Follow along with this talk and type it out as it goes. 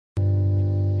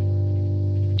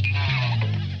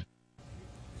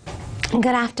Good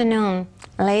afternoon.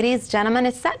 Ladies, gentlemen,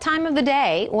 it's that time of the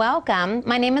day. Welcome.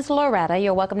 My name is Loretta.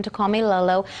 You're welcome to call me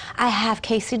Lolo. I have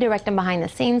Casey directing behind the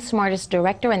scenes, smartest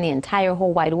director in the entire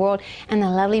whole wide world, and the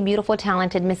lovely, beautiful,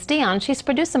 talented Miss Dion. She's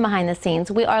producing behind the scenes.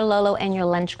 We are Lolo and your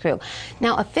lunch crew.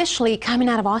 Now, officially coming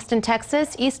out of Austin,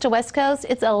 Texas, east to west coast,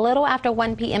 it's a little after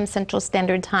 1 p.m. Central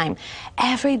Standard Time.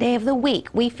 Every day of the week,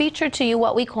 we feature to you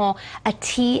what we call a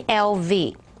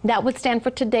TLV. That would stand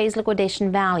for today's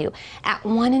liquidation value at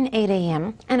 1 and 8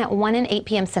 a.m. and at 1 and 8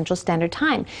 p.m. Central Standard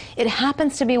Time. It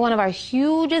happens to be one of our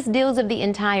hugest deals of the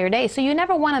entire day, so you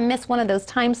never want to miss one of those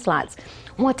time slots.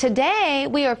 Well, today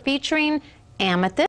we are featuring amethyst.